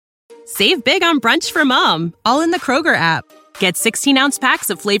Save big on brunch for mom, all in the Kroger app. Get 16-ounce packs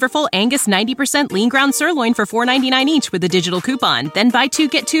of flavorful Angus 90% lean ground sirloin for $4.99 each with a digital coupon. Then buy 2,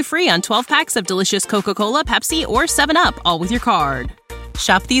 get 2 free on 12 packs of delicious Coca-Cola, Pepsi, or 7-Up, all with your card.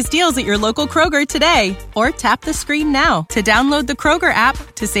 Shop these deals at your local Kroger today, or tap the screen now to download the Kroger app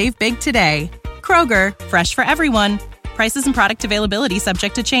to save big today. Kroger, fresh for everyone. Prices and product availability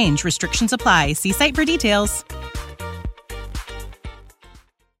subject to change. Restrictions apply. See site for details.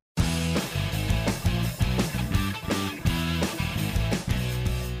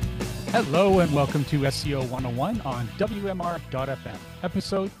 Hello and welcome to SEO 101 on WMR.FM,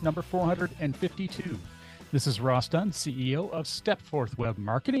 episode number 452. This is Ross Dunn, CEO of Stepforth Web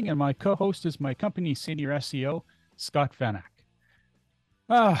Marketing, and my co-host is my company senior SEO, Scott Vanak.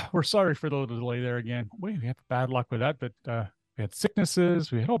 We're sorry for the little delay there again. We had bad luck with that, but we had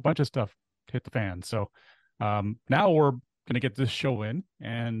sicknesses, we had a whole bunch of stuff hit the fan. So now we're going to get this show in,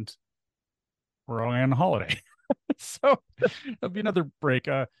 and we're all on holiday. So there'll be another break.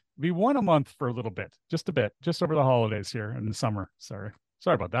 Be one a month for a little bit, just over the holidays here in the summer. Sorry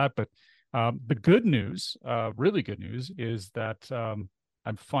about that. But the good news, really good news, is that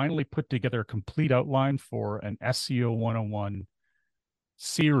I've finally put together a complete outline for an SEO 101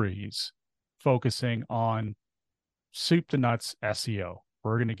 series focusing on soup to nuts SEO.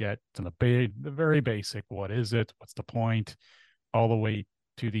 We're going to get to the very basic. What is it? What's the point? All the way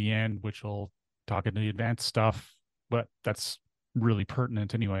to the end, which will talk into the advanced stuff, but that's really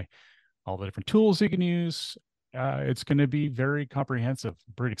pertinent anyway. All the different tools you can use. It's going to be very comprehensive.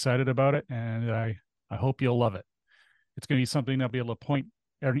 I'm pretty excited about it, and I hope you'll love it. It's going to be something I'll be able to point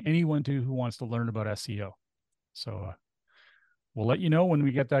anyone to who wants to learn about SEO. So we'll let you know when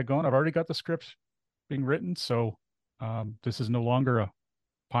we get that going. I've already got the script being written, so this is no longer a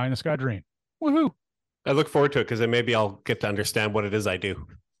pie in the sky dream. Woohoo! I look forward to it because then maybe I'll get to understand what it is I do.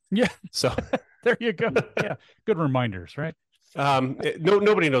 Yeah. So there you go. Yeah. Good reminders, right?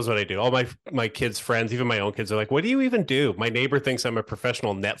 Nobody knows what I do. All my kids' friends, even my own kids, are like, "What do you even do?" My neighbor thinks I'm a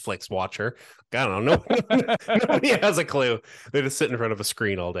professional Netflix watcher. I don't know. Nobody has a clue. They just sit in front of a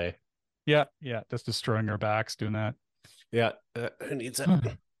screen all day. Yeah, just destroying our backs doing that. Yeah, who needs it?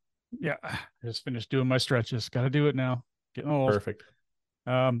 Yeah, I just finished doing my stretches. Got to do it now. Getting old. Perfect.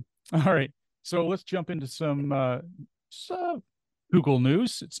 All right, so let's jump into some Google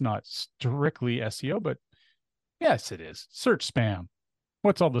news. It's not strictly SEO, but yes, it is. Search spam.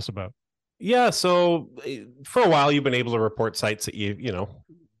 What's all this about? Yeah, so for a while you've been able to report sites that you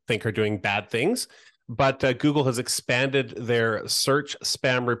think are doing bad things, but Google has expanded their search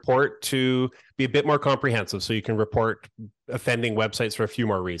spam report to be a bit more comprehensive, so you can report offending websites for a few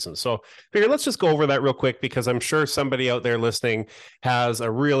more reasons. So figure let's just go over that real quick, because I'm sure somebody out there listening has a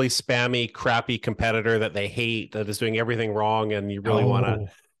really spammy, crappy competitor that they hate, that is doing everything wrong, and you really want to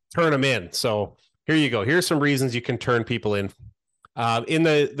turn them in. So here you go. Here's some reasons you can turn people in. In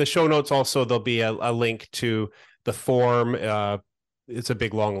the show notes also, there'll be a link to the form. It's a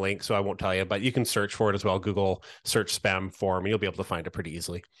big, long link, so I won't tell you, but you can search for it as well. Google search spam form, and you'll be able to find it pretty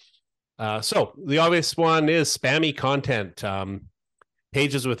easily. So the obvious one is spammy content.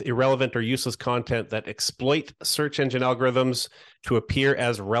 Pages with irrelevant or useless content that exploit search engine algorithms to appear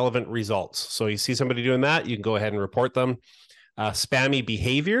as relevant results. So you see somebody doing that, you can go ahead and report them. Spammy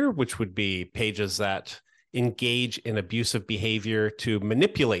behavior, which would be pages that engage in abusive behavior to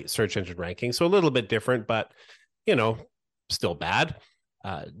manipulate search engine ranking. So a little bit different, but still bad.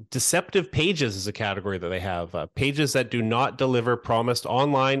 Deceptive pages is a category that they have. Pages that do not deliver promised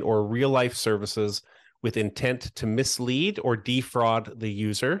online or real life services with intent to mislead or defraud the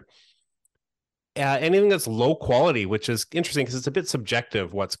user. Anything that's low quality, which is interesting because it's a bit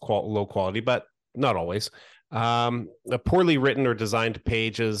subjective what's low quality, but not always. Poorly written or designed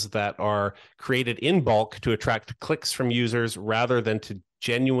pages that are created in bulk to attract clicks from users rather than to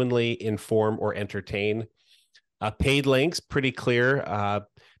genuinely inform or entertain. Paid links, pretty clear.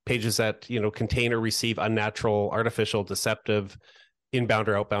 Pages that contain or receive unnatural, artificial, deceptive, inbound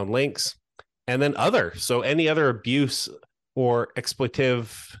or outbound links. And then other. So any other abuse or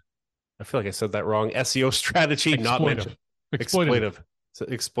exploitive, I feel like I said that wrong, SEO strategy not mentioned. Exploitive. So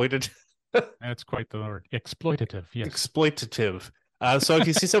exploited. That's quite the word. Exploitative, yes. Exploitative. So if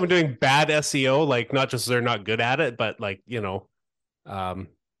you see someone doing bad SEO, like not just they're not good at it, but like,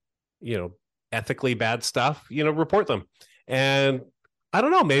 ethically bad stuff, report them. And I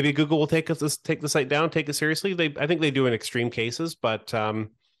don't know, maybe Google will take the site down, take it seriously. I think they do in extreme cases, but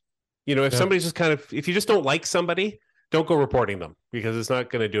if somebody's just if you just don't like somebody, don't go reporting them, because it's not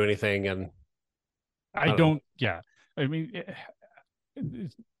going to do anything. And I mean,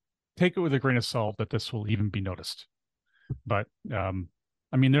 take it with a grain of salt that this will even be noticed. But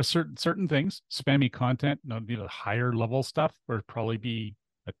I mean, there's certain things, spammy content, the higher level stuff, where probably be,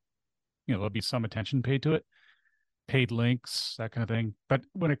 there'll be some attention paid to it, paid links, that kind of thing. But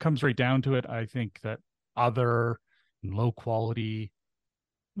when it comes right down to it, I think that other low quality,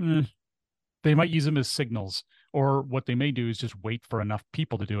 they might use them as signals, or what they may do is just wait for enough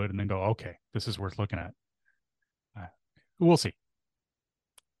people to do it and then go, okay, this is worth looking at. We'll see.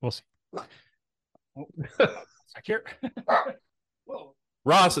 We'll see. Oh, back here. Whoa.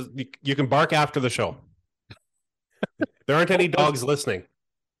 Ross, you can bark after the show. There aren't any dogs listening.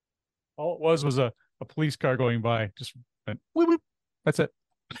 All it was a police car going by. Just went, whoop, whoop. That's it.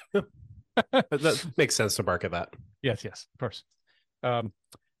 That makes sense to bark at that. Yes, of course. All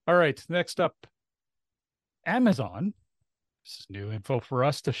right, next up, Amazon. This is new info for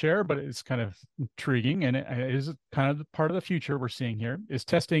us to share, but it's kind of intriguing, and it is kind of part of the future we're seeing here, is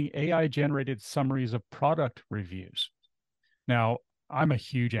testing AI-generated summaries of product reviews. Now, I'm a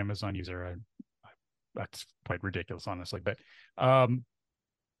huge Amazon user. That's quite ridiculous, honestly, but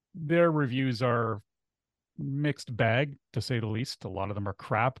their reviews are mixed bag, to say the least. A lot of them are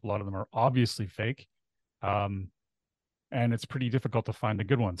crap. A lot of them are obviously fake. And it's pretty difficult to find the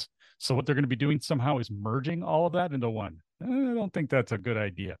good ones. So what they're going to be doing somehow is merging all of that into one. I don't think that's a good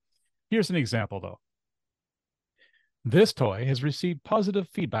idea. Here's an example, though. This toy has received positive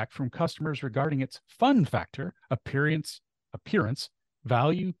feedback from customers regarding its fun factor, appearance,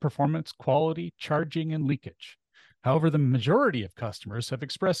 value, performance, quality, charging, and leakage. However, the majority of customers have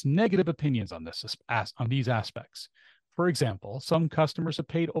expressed negative opinions on these aspects. For example, some customers have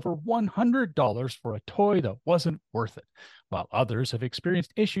paid over $100 for a toy that wasn't worth it, while others have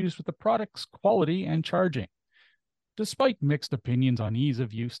experienced issues with the product's quality and charging. Despite mixed opinions on ease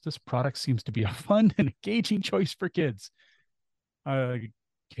of use, this product seems to be a fun and engaging choice for kids.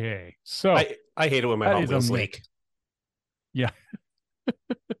 Okay, so I hate it when my Hot Wheels leak. Yeah.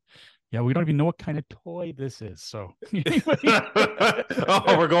 Yeah, we don't even know what kind of toy this is. So,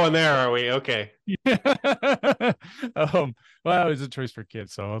 oh, we're going there, are we? Okay. Yeah. Well, it's a choice for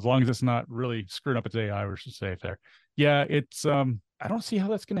kids, so as long as it's not really screwing up its AI, we're safe there. Yeah, it's I don't see how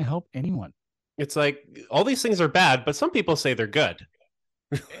that's going to help anyone. It's like all these things are bad, but some people say they're good.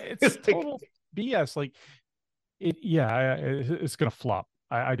 It's total BS. Like, it's going to flop.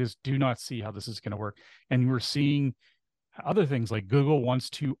 I just do not see how this is going to work. And we're seeing other things like Google wants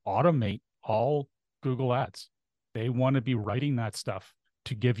to automate all Google ads. They want to be writing that stuff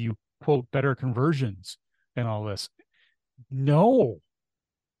to give you, quote, better conversions and all this. No,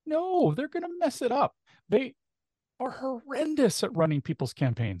 they're going to mess it up. They are horrendous at running people's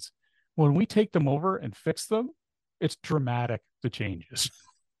campaigns. When we take them over and fix them, it's dramatic, the changes,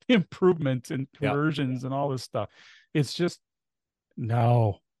 the improvements in conversions and all this stuff. It's just,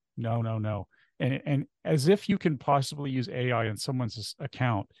 no. And as if you can possibly use AI in someone's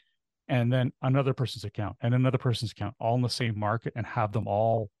account and then another person's account and another person's account all in the same market and have them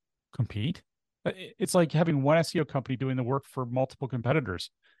all compete. It's like having one SEO company doing the work for multiple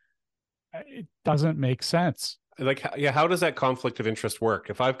competitors. It doesn't make sense. Like, how does that conflict of interest work?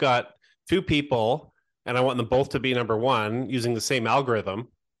 If I've got two people and I want them both to be number one using the same algorithm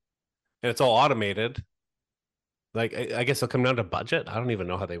and it's all automated, like, I guess it'll come down to budget. I don't even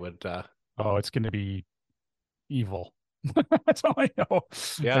know how they would... Oh, it's going to be evil. That's all I know.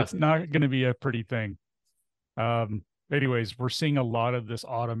 Yeah. It's not going to be a pretty thing. Anyways, we're seeing a lot of this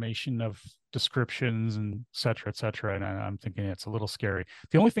automation of descriptions and et cetera. And I'm thinking it's a little scary.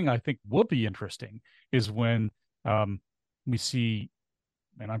 The only thing I think will be interesting is when we see,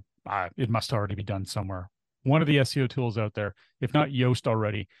 and it must already be done somewhere. One of the SEO tools out there, if not Yoast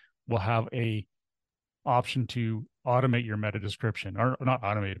already, will have a option to automate your meta description, or not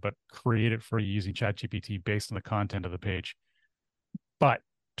automate it, but create it for you using ChatGPT based on the content of the page, but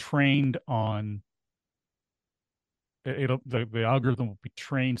trained on the algorithm will be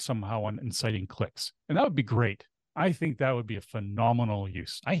trained somehow on inciting clicks, and that would be great. I think that would be a phenomenal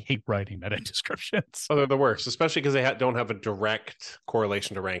use. I hate writing meta descriptions. Oh, they're the worst, especially because they don't have a direct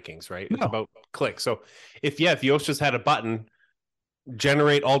correlation to rankings, right? It's about clicks. So if Yoast just had a button,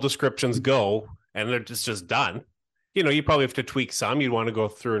 generate all descriptions, go, and they're just done. You probably have to tweak some. You'd want to go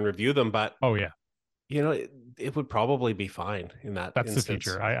through and review them, but it would probably be fine in that. That's instance.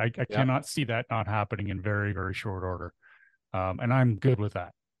 The future. I cannot see that not happening in very, very short order, and I'm good with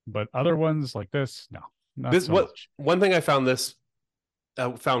that. But other ones like this, no. One thing I found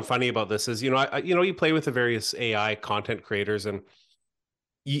funny about this is you play with the various AI content creators and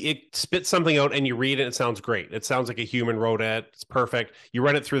it spits something out and you read it. It sounds great. It sounds like a human wrote it. It's perfect. You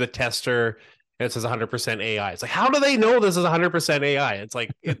run it through the tester. It says 100% AI. It's like, how do they know this is 100% AI? It's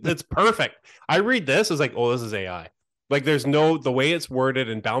like, it's perfect. I read this, it's like, oh, this is AI. Like there's no, the way it's worded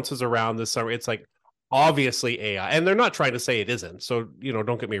and bounces around this summer, it's like obviously AI. And they're not trying to say it isn't. So,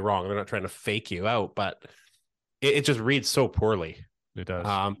 don't get me wrong. They're not trying to fake you out, but it just reads so poorly. It does.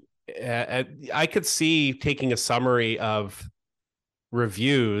 I could see taking a summary of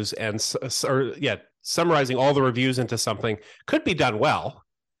reviews and summarizing all the reviews into something could be done well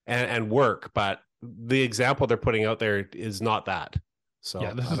and work, but the example they're putting out there is not that. So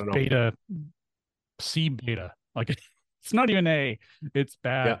yeah, this is beta, C beta. Like it's not even A, it's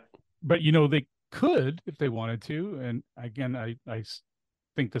bad. Yeah. But they could if they wanted to. And again, I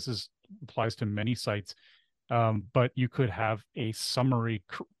think this applies to many sites. But you could have a summary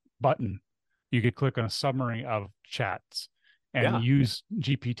button. You could click on a summary of chats and use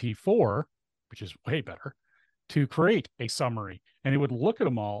GPT-4, which is way better, to create a summary. And it would look at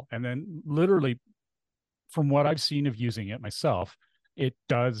them all. And then literally, from what I've seen of using it myself, it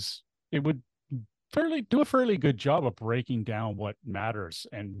would do a fairly good job of breaking down what matters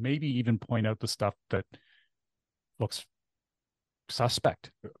and maybe even point out the stuff that looks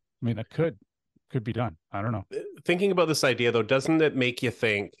suspect. I mean, that could be done. I don't know. Thinking about this idea, though, doesn't it make you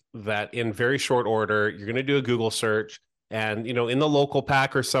think that in very short order, you're going to do a Google search and, in the local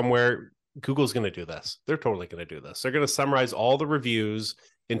pack or somewhere, Google's going to do this. They're totally going to do this. They're going to summarize all the reviews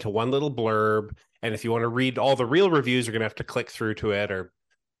into one little blurb. And if you want to read all the real reviews, you're going to have to click through to it or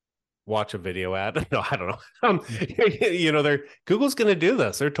watch a video ad. No, I don't know. Google's going to do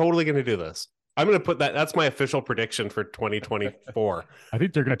this. They're totally going to do this. I'm going to put that's my official prediction for 2024. I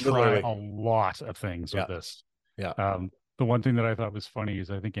think they're going to try a lot of things with this. Yeah. The one thing that I thought was funny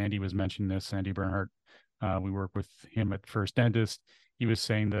is I think Andy was mentioning this, Andy Bernhardt. We work with him at First Dentist. He was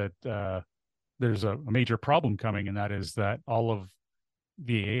saying that there's a major problem coming, and that is that all of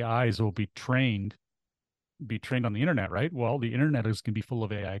the AIs will be trained on the internet, right? Well, the internet is going to be full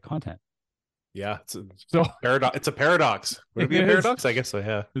of AI content. Yeah, it's a paradox. It's a paradox. Would it be a paradox? I guess so.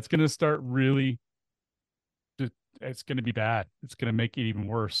 Yeah, it's going to start really. It's going to be bad. It's going to make it even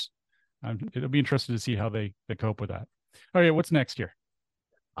worse. It'll be interesting to see how they cope with that. All right, what's next here?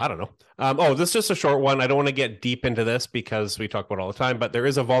 I don't know. This is just a short one. I don't want to get deep into this because we talk about it all the time, but there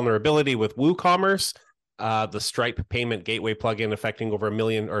is a vulnerability with WooCommerce, the Stripe payment gateway plugin affecting over 1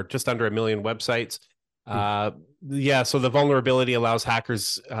 million or just under 1 million websites. So the vulnerability allows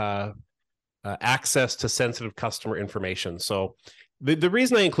hackers access to sensitive customer information. So the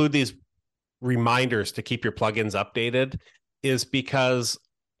reason I include these reminders to keep your plugins updated is because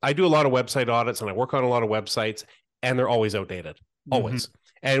I do a lot of website audits and I work on a lot of websites and they're always outdated, always. Mm-hmm.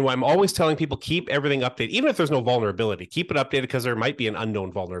 And I'm always telling people, keep everything updated, even if there's no vulnerability, keep it updated because there might be an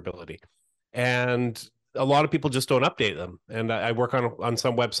unknown vulnerability. And a lot of people just don't update them. And I work on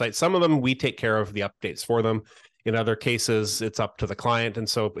some websites. Some of them, we take care of the updates for them. In other cases, it's up to the client. And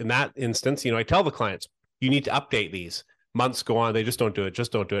so in that instance, I tell the clients, you need to update these. Months go on, they just don't do it.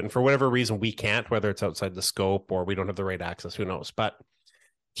 Just don't do it. And for whatever reason, we can't, whether it's outside the scope or we don't have the right access, who knows. But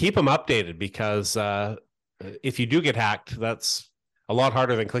keep them updated because if you do get hacked, that's a lot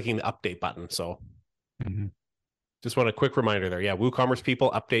harder than clicking the update button. So just want a quick reminder there. Yeah, WooCommerce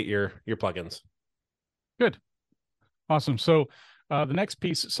people, update your plugins. Good. Awesome. So the next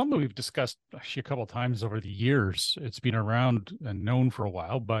piece, something we've discussed actually a couple of times over the years. It's been around and known for a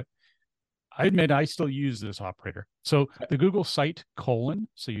while, but I admit I still use this operator. So the Google site :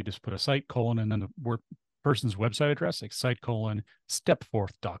 so you just put a site : and then the person's website address, like site :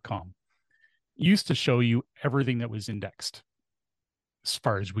 stepforth.com. Used to show you everything that was indexed as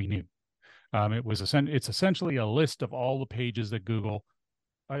far as we knew. It's essentially a list of all the pages that Google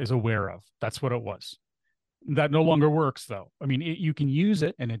is aware of. That's what it was. That no longer works, though. I mean, you can use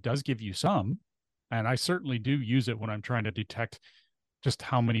it, and it does give you some. And I certainly do use it when I'm trying to detect just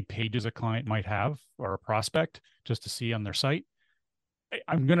how many pages a client might have or a prospect just to see on their site.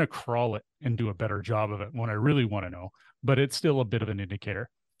 I'm going to crawl it and do a better job of it when I really want to know, but it's still a bit of an indicator.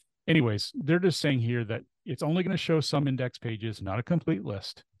 Anyways, they're just saying here that it's only going to show some index pages, not a complete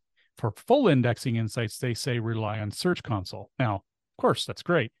list. For full indexing insights, they say rely on Search Console. Now, of course, that's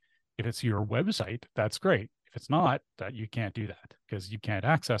great. If it's your website, that's great. If it's not, that you can't do that because you can't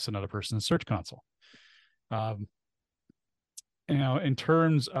access another person's Search Console. In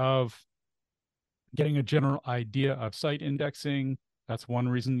terms of getting a general idea of site indexing, that's one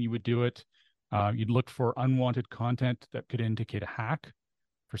reason you would do it. You'd look for unwanted content that could indicate a hack,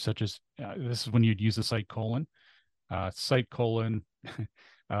 for such as this is when you'd use the site :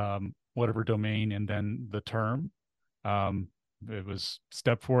 whatever domain, and then the term. It was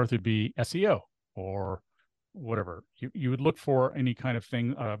Stepforth, it'd be SEO or whatever. You would look for any kind of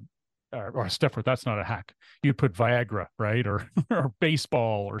thing, or Stepforth, that's not a hack. You'd put Viagra, right? Or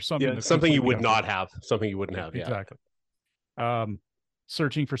baseball or something. Yeah, something you would not have, something you wouldn't have. Yeah. Exactly.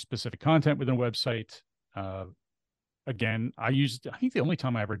 Searching for specific content within a website. Again, I think the only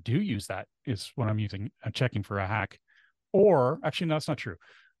time I ever do use that is when I'm checking for a hack. Or actually, no, that's not true.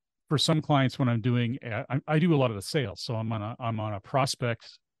 For some clients, when I'm doing, I do a lot of the sales. So I'm on a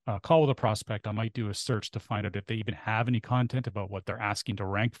prospect call with a prospect. I might do a search to find out if they even have any content about what they're asking to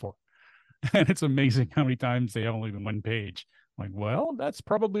rank for. And it's amazing how many times they have only been one page. I'm like, well, that's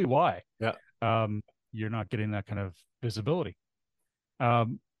probably why. Yeah. You're not getting that kind of visibility.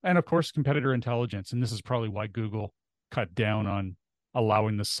 And of course, competitor intelligence. And this is probably why Google cut down on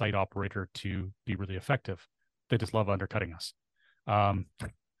allowing the site operator to be really effective. They just love undercutting us.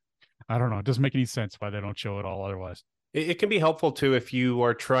 I don't know. It doesn't make any sense why they don't show it all otherwise. It can be helpful too if you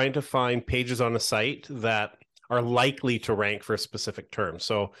are trying to find pages on a site that are likely to rank for a specific term.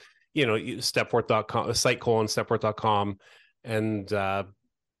 So, stepforth.com, stepforth.com, and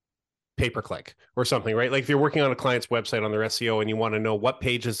pay-per-click or something, right? Like if you're working on a client's website on their SEO and you want to know what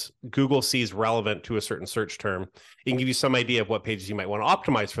pages Google sees relevant to a certain search term, it can give you some idea of what pages you might want to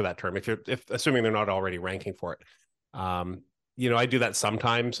optimize for that term if assuming they're not already ranking for it. I do that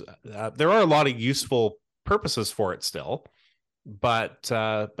sometimes. There are a lot of useful purposes for it still, but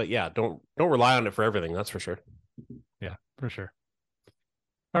yeah, don't rely on it for everything. That's for sure. Yeah, for sure.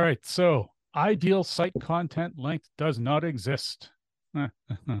 All right. So ideal site content length does not exist.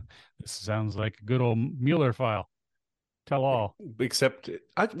 This sounds like a good old Mueller file. Tell all. Except,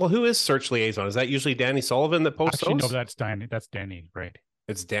 who is Search Liaison? Is that usually Danny Sullivan that posts Actually, those? No, that's Danny. That's Danny, right?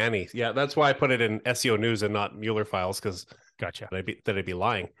 It's Danny. Yeah, that's why I put it in SEO News and not Mueller files, because Gotcha. I'd be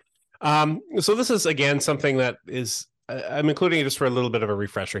lying. So this is, again, something that is, I'm including it just for a little bit of a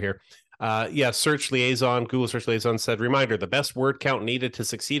refresher here. Search Liaison, Google Search Liaison said, reminder, the best word count needed to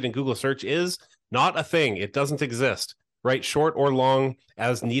succeed in Google search is not a thing. It doesn't exist. Write short or long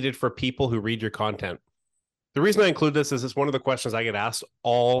as needed for people who read your content. The reason I include this is it's one of the questions I get asked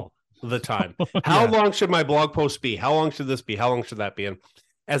all the time. How long should my blog post be? How long should this be? How long should that be? And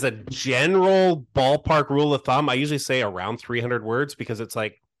as a general ballpark rule of thumb, I usually say around 300 words because it's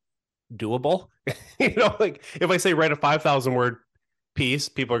like doable. Like if I say write a 5,000 word piece,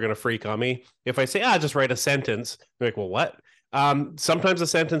 people are going to freak on me. If I say, just write a sentence, they're like, well, what? Sometimes a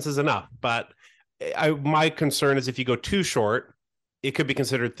sentence is enough, but my concern is if you go too short, it could be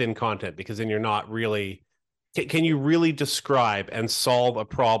considered thin content because then you're not really, can you really describe and solve a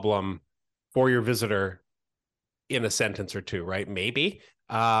problem for your visitor in a sentence or two, right? Maybe.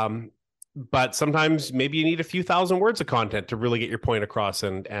 But sometimes maybe you need a few thousand words of content to really get your point across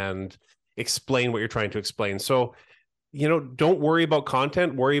and explain what you're trying to explain. So, don't worry about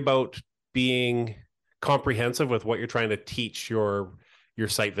content, worry about being comprehensive with what you're trying to teach your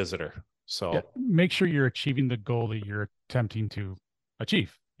site visitor. So make sure you're achieving the goal that you're attempting to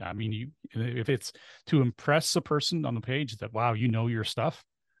achieve. I mean, if it's to impress a person on the page that, wow, your stuff,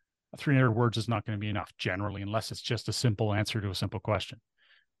 300 words is not going to be enough generally, unless it's just a simple answer to a simple question.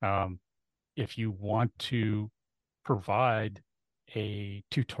 If you want to provide a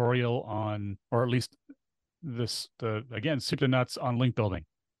tutorial on, or at least soup to nuts on link building,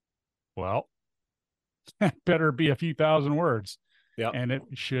 well, better be a few thousand words. Yeah, and it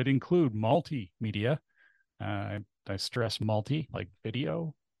should include multimedia. I stress multi, like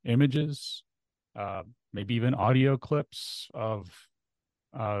video, images, maybe even audio clips of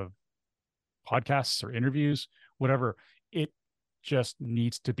podcasts or interviews, whatever. It just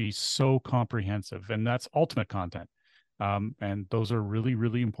needs to be so comprehensive, and that's ultimate content. And those are really,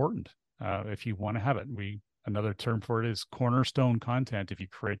 really important if you want to have it. Another term for it is cornerstone content. If you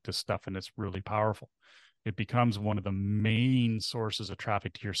create this stuff and it's really powerful, it becomes one of the main sources of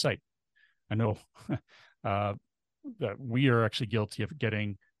traffic to your site. I know that we are actually guilty of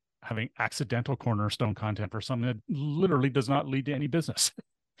having accidental cornerstone content for something that literally does not lead to any business.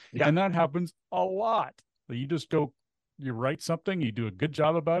 Yeah. And that happens a lot. You write something, you do a good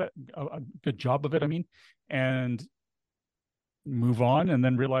job about it, and move on, and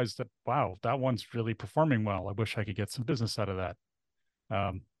then realize that, wow, that one's really performing well. I wish I could get some business out of that.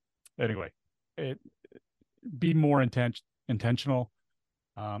 Anyway, be more intentional.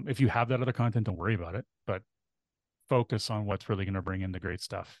 If you have that other content, don't worry about it, but focus on what's really going to bring in the great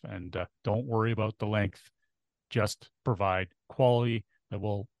stuff, and don't worry about the length. Just provide quality that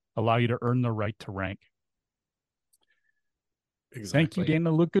will allow you to earn the right to rank. Exactly. Thank you,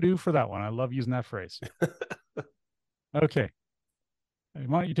 Dana Lukadu, for that one. I love using that phrase. Okay.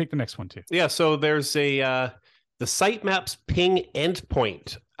 Why don't you take the next one too? Yeah. So there's the sitemaps ping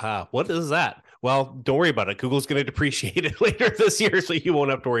endpoint. What is that? Well, don't worry about it. Google's going to depreciate it later this year, so you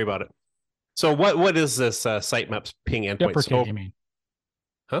won't have to worry about it. So what is this sitemaps ping endpoint? Deprecate, you mean?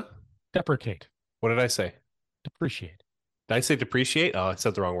 Huh? Deprecate. What did I say? Depreciate. Did I say depreciate? Oh, I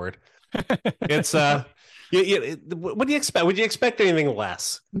said the wrong word. It's what do you expect? Would you expect anything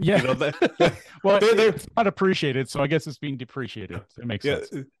less? Yeah. You know, well, it's not appreciated, so I guess it's being depreciated. It makes sense.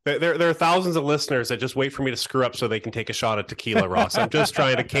 There are thousands of listeners that just wait for me to screw up so they can take a shot at tequila, Ross. I'm just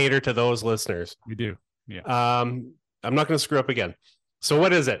trying to cater to those listeners. You do. Yeah. I'm not going to screw up again. So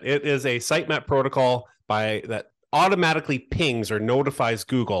what is it? It is a sitemap protocol that automatically pings or notifies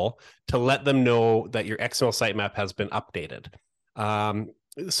Google to let them know that your XML sitemap has been updated.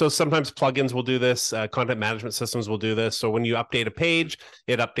 So sometimes plugins will do this, content management systems will do this. So when you update a page,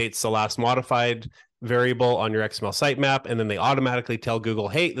 it updates the last modified variable on your XML sitemap, and then they automatically tell Google,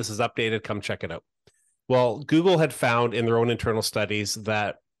 hey, this is updated, come check it out. Well, Google had found in their own internal studies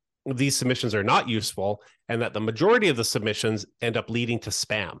that these submissions are not useful and that the majority of the submissions end up leading to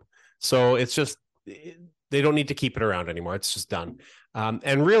spam. So it's just, they don't need to keep it around anymore. It's just done.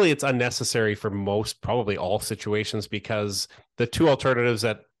 And really, it's unnecessary for most, probably all situations, because the two alternatives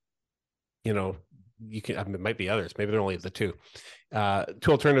that, you can, it might be others, maybe they're only the two.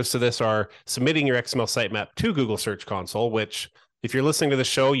 Two alternatives to this are submitting your XML sitemap to Google Search Console, which if you're listening to the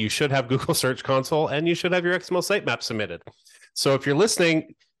show, you should have Google Search Console and you should have your XML sitemap submitted. So if you're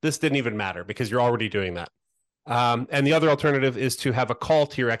listening, this didn't even matter because you're already doing that. And the other alternative is to have a call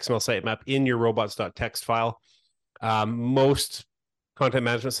to your XML sitemap in your robots.txt file. Most content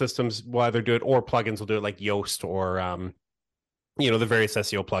management systems will either do it, or plugins will do it, like Yoast or the various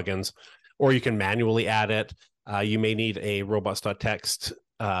SEO plugins, or you can manually add it. You may need a robots.txt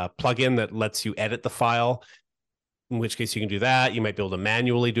plugin that lets you edit the file, in which case you can do that. You might be able to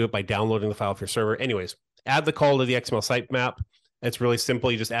manually do it by downloading the file off your server. Anyways, add the call to the XML sitemap. It's really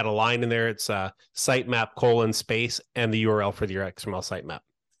simple. You just add a line in there. It's sitemap : space and the URL for your XML sitemap.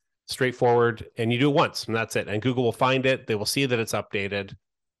 Straightforward, and you do it once, and that's it. And Google will find it. They will see that it's updated.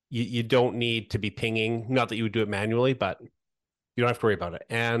 You don't need to be pinging. Not that you would do it manually, but you don't have to worry about it.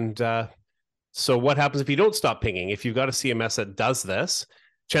 And so what happens if you don't stop pinging? If you've got a CMS that does this,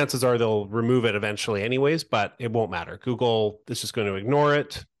 chances are they'll remove it eventually anyways, but it won't matter. Google is just going to ignore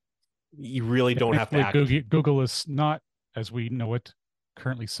it. You really don't have to act. Google is not, as we know it,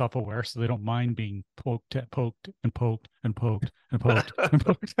 currently self-aware, so they don't mind being poked and poked and poked and poked and poked and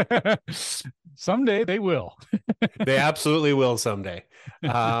poked. Someday they will. They absolutely will someday.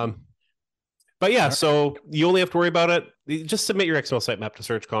 But yeah, so you only have to worry about it. Just submit your XML sitemap to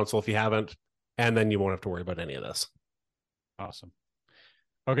Search Console if you haven't, and then you won't have to worry about any of this. Awesome.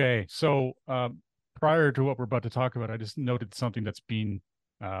 Okay, so prior to what we're about to talk about, I just noted something that's been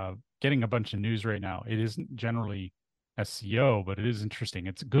getting a bunch of news right now. It isn't generally SEO, but it is interesting.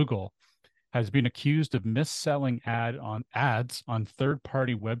 It's Google has been accused of mis-selling ads on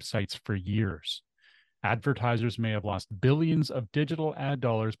third-party websites for years. Advertisers may have lost billions of digital ad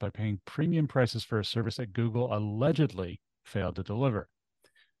dollars by paying premium prices for a service that Google allegedly failed to deliver.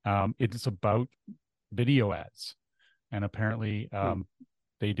 It's about video ads, and apparently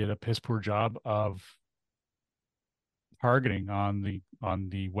they did a piss poor job of targeting on the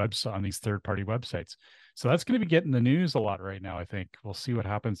website, on these third-party websites. So that's going to be getting the news a lot right now. I think we'll see what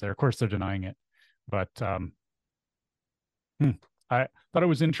happens there. Of course, they're denying it, but I thought it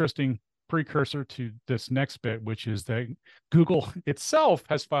was interesting precursor to this next bit, which is that Google itself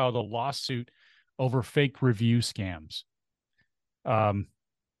has filed a lawsuit over fake review scams.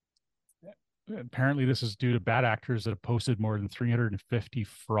 Apparently, this is due to bad actors that have posted more than 350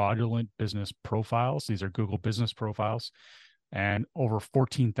 fraudulent business profiles. These are Google business profiles, and over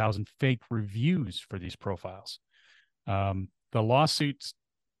 14,000 fake reviews for these profiles. The lawsuit's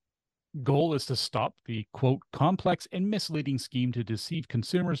goal is to stop the, quote, complex and misleading scheme to deceive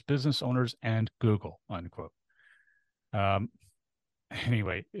consumers, business owners, and Google, unquote.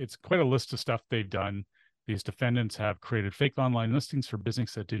 Anyway, it's quite a list of stuff they've done. These defendants have created fake online listings for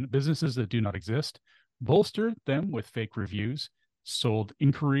businesses that do not exist, bolstered them with fake reviews, sold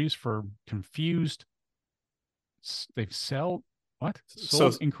inquiries for confused. They've sold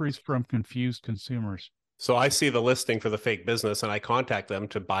inquiries from confused consumers. So I see the listing for the fake business and I contact them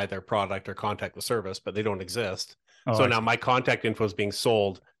to buy their product or contact the service, but they don't exist. Oh, so now my contact info is being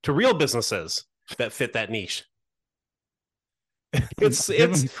sold to real businesses that fit that niche. It's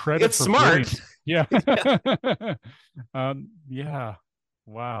smart. Yeah. Yeah.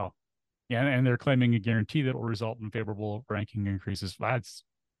 Wow. Yeah, and they're claiming a guarantee that will result in favorable ranking increases. That's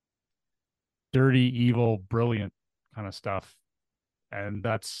dirty, evil, brilliant kind of stuff. And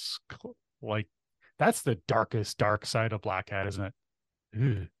that's the darkest dark side of Black Hat, isn't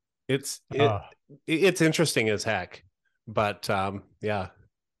it? It's interesting as heck, but yeah.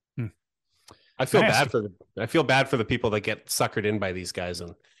 I feel bad for the people that get suckered in by these guys,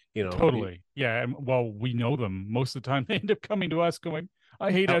 and Totally. Yeah. And well, we know them most of the time. They end up coming to us going,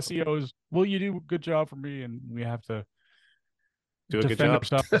 I hate SEOs. Will you do a good job for me? And we have to do a good defend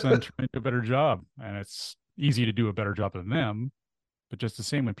job ourselves and try to do a better job. And it's easy to do a better job than them. But just the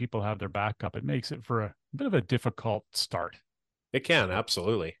same, when people have their backup, it makes it for a bit of a difficult start. It can,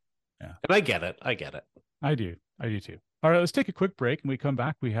 absolutely. Yeah. And I get it. I do too. All right, let's take a quick break. And we come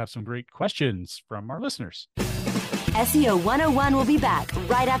back, we have some great questions from our listeners. SEO 101 will be back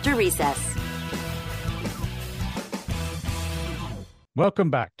right after recess.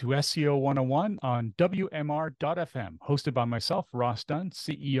 Welcome back to SEO 101 on WMR.FM, hosted by myself, Ross Dunn,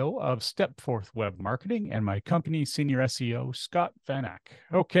 CEO of Stepforth Web Marketing, and my company, Senior SEO, Scott Van Ack.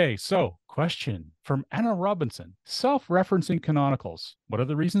 Okay, so question from Anna Robinson. Self-referencing canonicals. What are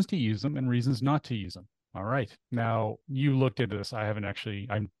the reasons to use them and reasons not to use them? All right. Now, you looked into this. I haven't actually.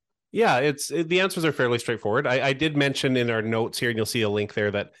 Yeah, the answers are fairly straightforward. I did mention in our notes here, and you'll see a link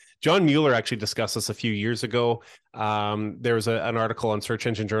there, that John Mueller actually discussed this a few years ago. There was an article on Search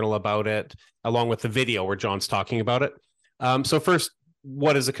Engine Journal about it, along with the video where John's talking about it. So first,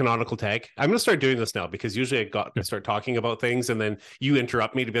 what is a canonical tag? I'm going to start doing this now, because usually I got to start talking about things, and then you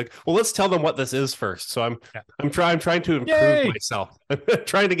interrupt me to be like, well, let's tell them what this is first. So I'm trying to improve myself. I'm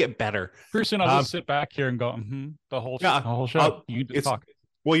trying to get better. First, I'll just sit back here and go, the whole show. You just talk.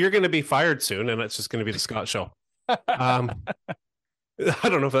 Well, you're going to be fired soon, and it's just going to be the Scott show. I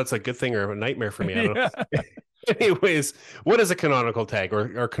don't know if that's a good thing or a nightmare for me. I don't know. Anyways, what is a canonical tag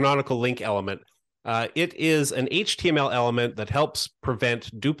or canonical link element? It is an HTML element that helps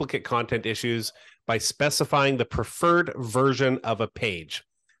prevent duplicate content issues by specifying the preferred version of a page.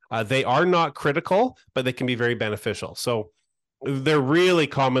 They are not critical, but they can be very beneficial. So they're really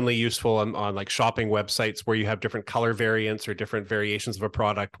commonly useful on like shopping websites where you have different color variants or different variations of a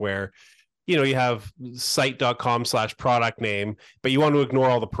product, where you have site.com/product name, but you want to ignore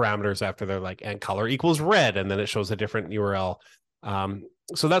all the parameters after they're like, and color equals red, and then it shows a different URL.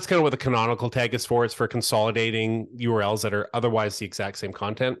 So that's kind of what the canonical tag is for. It's for consolidating URLs that are otherwise the exact same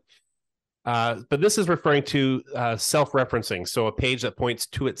content. But this is referring to self-referencing, so a page that points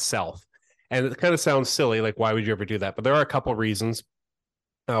to itself. And it kind of sounds silly, like why would you ever do that? But there are a couple of reasons.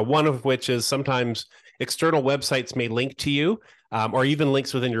 One of which is sometimes external websites may link to you, or even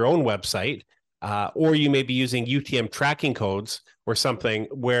links within your own website, or you may be using UTM tracking codes or something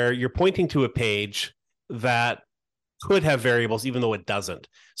where you're pointing to a page that could have variables even though it doesn't.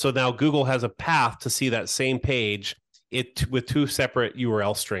 So now Google has a path to see that same page with two separate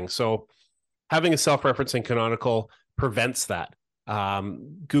URL strings. So having a self-referencing canonical prevents that.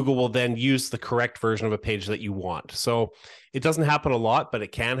 Google will then use the correct version of a page that you want. So it doesn't happen a lot, but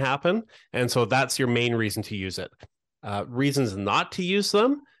it can happen. And so that's your main reason to use it. Reasons not to use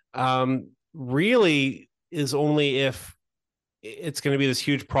them really is only if it's going to be this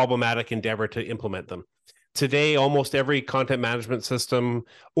huge problematic endeavor to implement them. Today, almost every content management system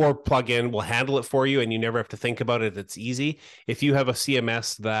or plugin will handle it for you, and you never have to think about it. It's easy. If you have a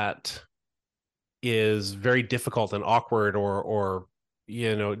CMS that is very difficult and awkward or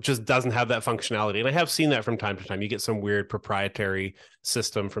just doesn't have that functionality, and I have seen that from time to time, you get some weird proprietary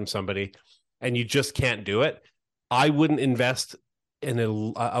system from somebody and you just can't do it, I wouldn't invest in a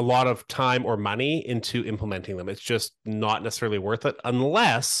lot of time or money into implementing them. It's just not necessarily worth it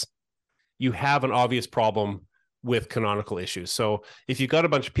unless you have an obvious problem with canonical issues. So if you've got a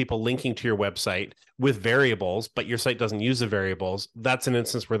bunch of people linking to your website with variables, but your site doesn't use the variables, that's an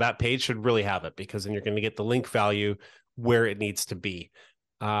instance where that page should really have it, because then you're going to get the link value where it needs to be.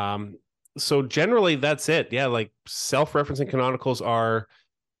 So generally that's it. Yeah, like self-referencing canonicals are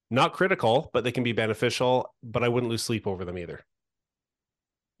not critical, but they can be beneficial, but I wouldn't lose sleep over them either.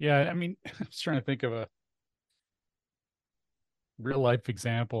 Yeah, I mean, I was trying to think of a real life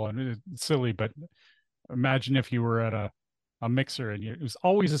example. I mean, it's silly, but imagine if you were at a mixer and it was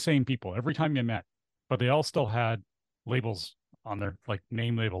always the same people every time you met, but they all still had labels on their, like,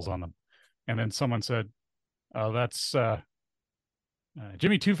 name labels on them. And then someone said, "Oh, that's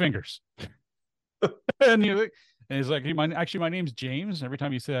Jimmy Two Fingers." and he's like, "Hey, my name's James." And every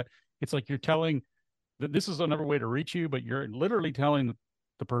time you say that, it's like you're telling that this is another way to reach you, but you're literally telling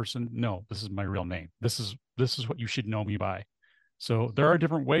the person, "No, this is my real name. This is what you should know me by." So there are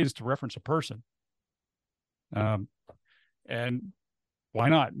different ways to reference a person. And why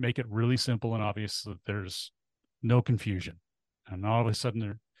not make it really simple and obvious so that there's no confusion? And all of a sudden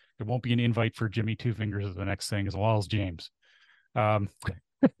there won't be an invite for Jimmy Two Fingers as the next thing, as well as James. I'm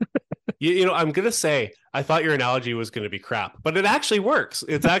going to say, I thought your analogy was going to be crap, but it actually works.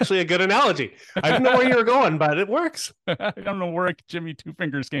 It's actually a good analogy. I didn't know where you were going, but it works. I don't know where Jimmy Two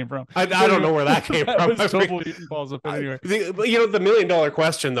Fingers came from. I don't know where that came that from. was totally balls up anyway. The $1,000,000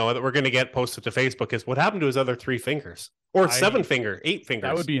 question, though, that we're going to get posted to Facebook is what happened to his other 3 fingers or 7 finger, 8 fingers?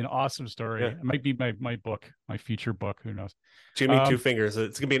 That would be an awesome story. Yeah. It might be my book, my feature book. Who knows? Jimmy Two Fingers.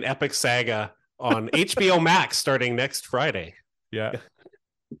 It's going to be an epic saga on HBO Max starting next Friday. Yeah.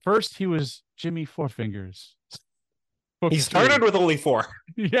 First, he was Jimmy Four Fingers. He started with only 4.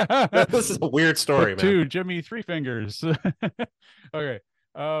 Yeah. This is a weird story, Book man. 2, Jimmy Three Fingers. Okay.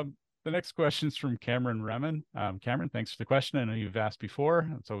 The next question is from Cameron Remen. Cameron, thanks for the question. I know you've asked before.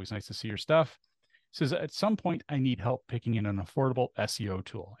 It's always nice to see your stuff. It says, at some point, I need help picking in an affordable SEO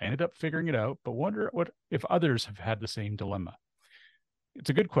tool. I ended up figuring it out, but wonder what if others have had the same dilemma. It's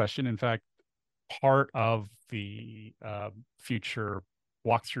a good question. In fact, part of the future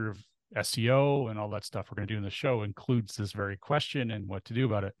walkthrough of SEO and all that stuff we're going to do in the show includes this very question and what to do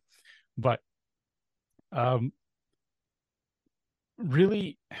about it. But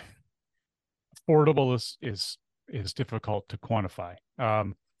really, affordable is difficult to quantify.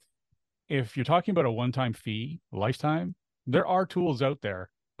 If you're talking about a one-time fee, lifetime, there are tools out there,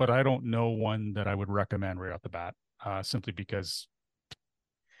 but I don't know one that I would recommend right off the bat, simply because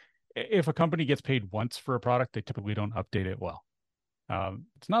if a company gets paid once for a product, they typically don't update it well.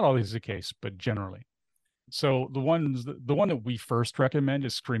 It's not always the case, but generally. So the one that we first recommend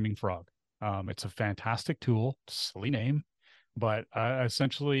is Screaming Frog. It's a fantastic tool, silly name, but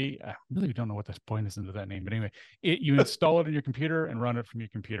essentially, I really don't know what the point is into that name. But anyway, you install it on your computer and run it from your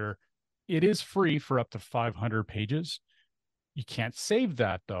computer. It is free for up to 500 pages. You can't save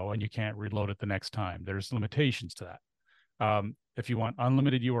that, though, and you can't reload it the next time. There's limitations to that. If you want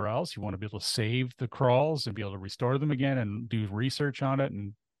unlimited URLs, you want to be able to save the crawls and be able to restore them again and do research on it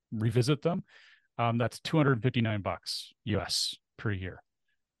and revisit them. That's $259 US per year,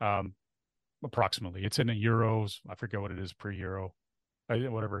 approximately. It's in euros. I forget what it is per euro,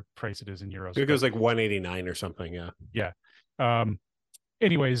 whatever price it is in euros. It goes like 189 or something. Yeah. Yeah.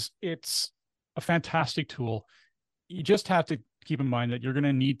 Anyways, it's a fantastic tool. You just have to keep in mind that you're going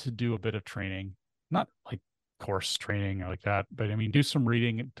to need to do a bit of training, not like course training or like that, but I mean, do some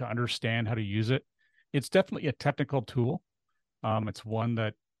reading to understand how to use it. It's definitely a technical tool. It's one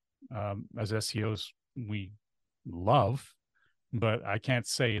that, as SEOs, we love, but I can't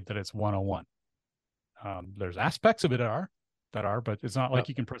say that it's 101. There's aspects of it that are, but it's not like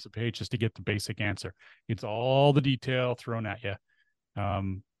you can press a page just to get the basic answer. It's all the detail thrown at you.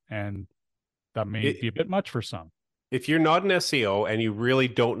 And that may be a bit much for some. If you're not an SEO and you really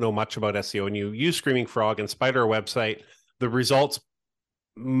don't know much about SEO and you use Screaming Frog and Spider website, the results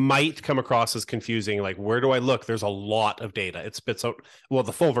might come across as confusing. Like, where do I look? There's a lot of data. It spits out, well,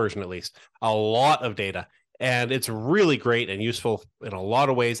 the full version at least, a lot of data. And it's really great and useful in a lot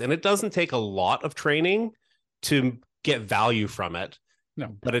of ways. And it doesn't take a lot of training to get value from it.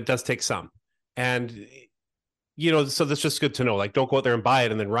 No, but it does take some. And so that's just good to know. Like, don't go out there and buy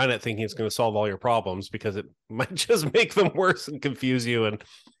it and then run it thinking it's going to solve all your problems, because it might just make them worse and confuse you and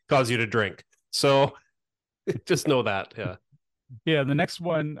cause you to drink. So just know that. Yeah. Yeah. The next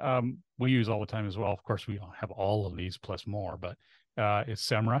one we use all the time as well. Of course, we don't have all of these plus more, but it's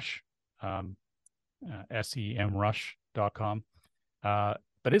SEMrush, semrush.com.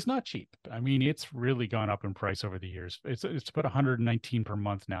 But it's not cheap. I mean, it's really gone up in price over the years. It's about $119 per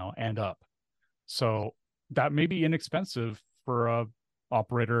month now and up. So that may be inexpensive for a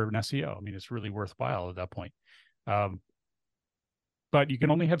operator in SEO. I mean, it's really worthwhile at that point. But you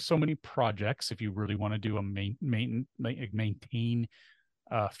can only have so many projects if you really want to do maintain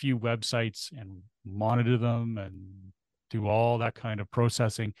a few websites and monitor them and do all that kind of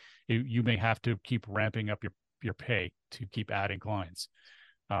processing. You may have to keep ramping up your pay to keep adding clients.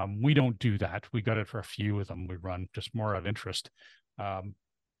 We don't do that. We got it for a few of them. We run just more out of interest.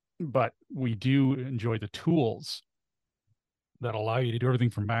 But we do enjoy the tools that allow you to do everything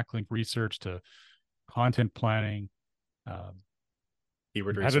from backlink research to content planning.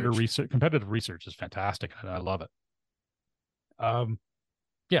 Competitive research is fantastic. I love it.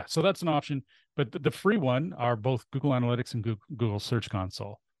 Yeah, so that's an option. But the free one are both Google Analytics and Google Search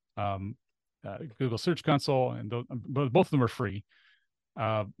Console. Google Search Console, and both of them are free.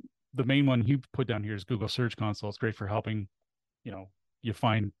 The main one you put down here is Google Search Console. It's great for helping, you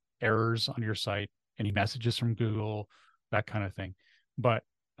find errors on your site, any messages from Google, that kind of thing. But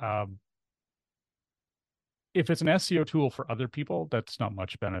if it's an SEO tool for other people, that's not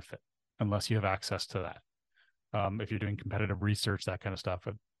much benefit unless you have access to that. If you're doing competitive research, that kind of stuff,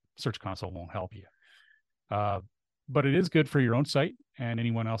 Search Console won't help you. But it is good for your own site and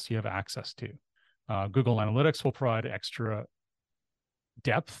anyone else you have access to. Google Analytics will provide extra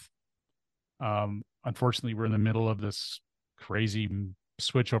depth. Unfortunately, we're in the middle of this crazy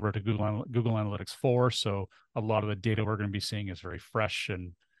switch over to Google Analytics 4. So a lot of the data we're going to be seeing is very fresh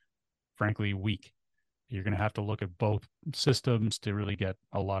and frankly weak. You're going to have to look at both systems to really get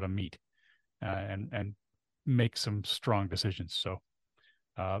a lot of meat and make some strong decisions. So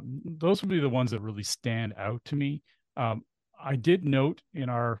those would be the ones that really stand out to me. I did note in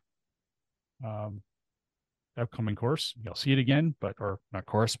our upcoming course, you'll see it again, or not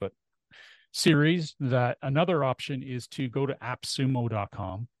course, but series, that another option is to go to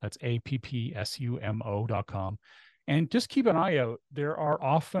appsumo.com. That's appsumo.com. And just keep an eye out. There are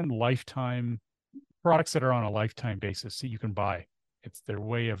often lifetime products that are on a lifetime basis that you can buy. It's their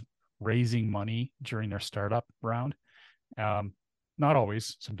way of raising money during their startup round. Not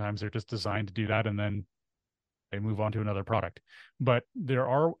always. Sometimes they're just designed to do that and then they move on to another product. But there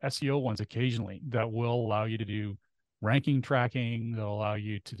are SEO ones occasionally that will allow you to do ranking tracking. They'll allow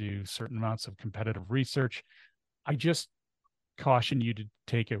you to do certain amounts of competitive research. I just caution you to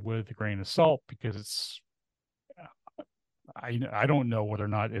take it with a grain of salt because it's, I don't know whether or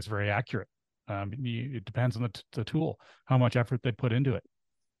not it's very accurate. It depends on the tool, how much effort they put into it.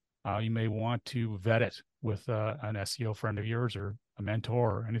 You may want to vet it with an SEO friend of yours or a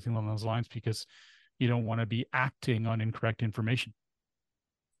mentor or anything along those lines, because you don't want to be acting on incorrect information.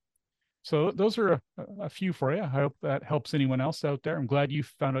 So those are a few for you. I hope that helps anyone else out there. I'm glad you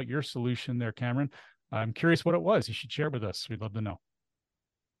found out your solution there, Cameron. I'm curious what it was. You should share with us. We'd love to know.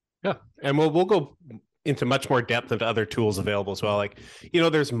 Yeah, and we'll go into much more depth into other tools available as well. Like,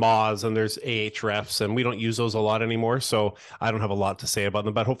 there's Moz and there's Ahrefs, and we don't use those a lot anymore. So I don't have a lot to say about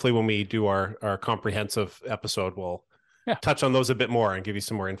them, but hopefully when we do our comprehensive episode, we'll touch on those a bit more and give you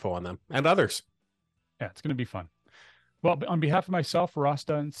some more info on them and others. Yeah, it's going to be fun. Well, on behalf of myself, Ross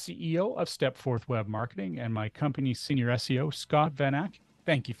Dunn, CEO of Stepforth Web Marketing, and my company's senior SEO, Scott Van Ack,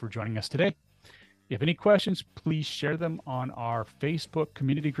 thank you for joining us today. If you have any questions, please share them on our Facebook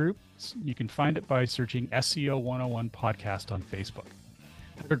community group. You can find it by searching SEO 101 Podcast on Facebook.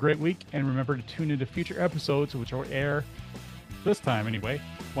 Have a great week, and remember to tune into future episodes, which will air this time anyway,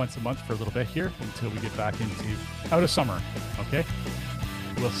 once a month for a little bit here until we get back out of summer. Okay?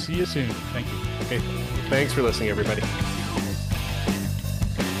 We'll see you soon. Thank you. Okay. Thanks for listening, everybody.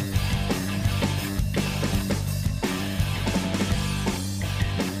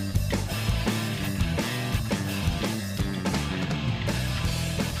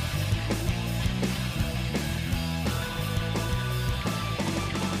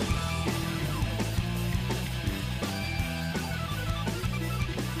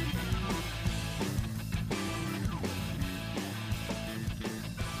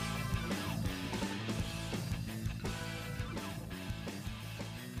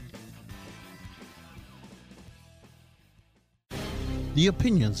 The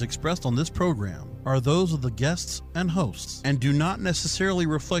opinions expressed on this program are those of the guests and hosts and do not necessarily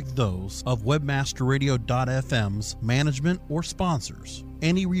reflect those of webmasterradio.fm's management or sponsors.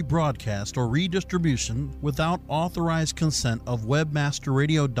 Any rebroadcast or redistribution without authorized consent of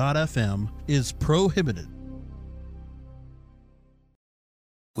webmasterradio.fm is prohibited.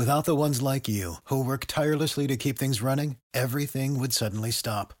 Without the ones like you, who work tirelessly to keep things running, everything would suddenly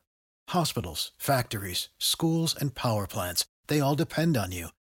stop. Hospitals, factories, schools, and power plants, they all depend on you.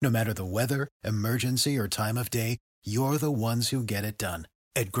 No matter the weather, emergency, or time of day, you're the ones who get it done.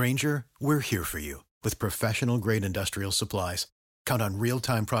 At Grainger, we're here for you with professional-grade industrial supplies. Count on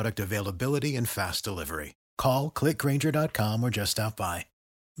real-time product availability and fast delivery. Call, click Grainger.com, or just stop by.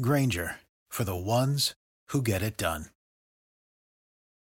 Grainger, for the ones who get it done.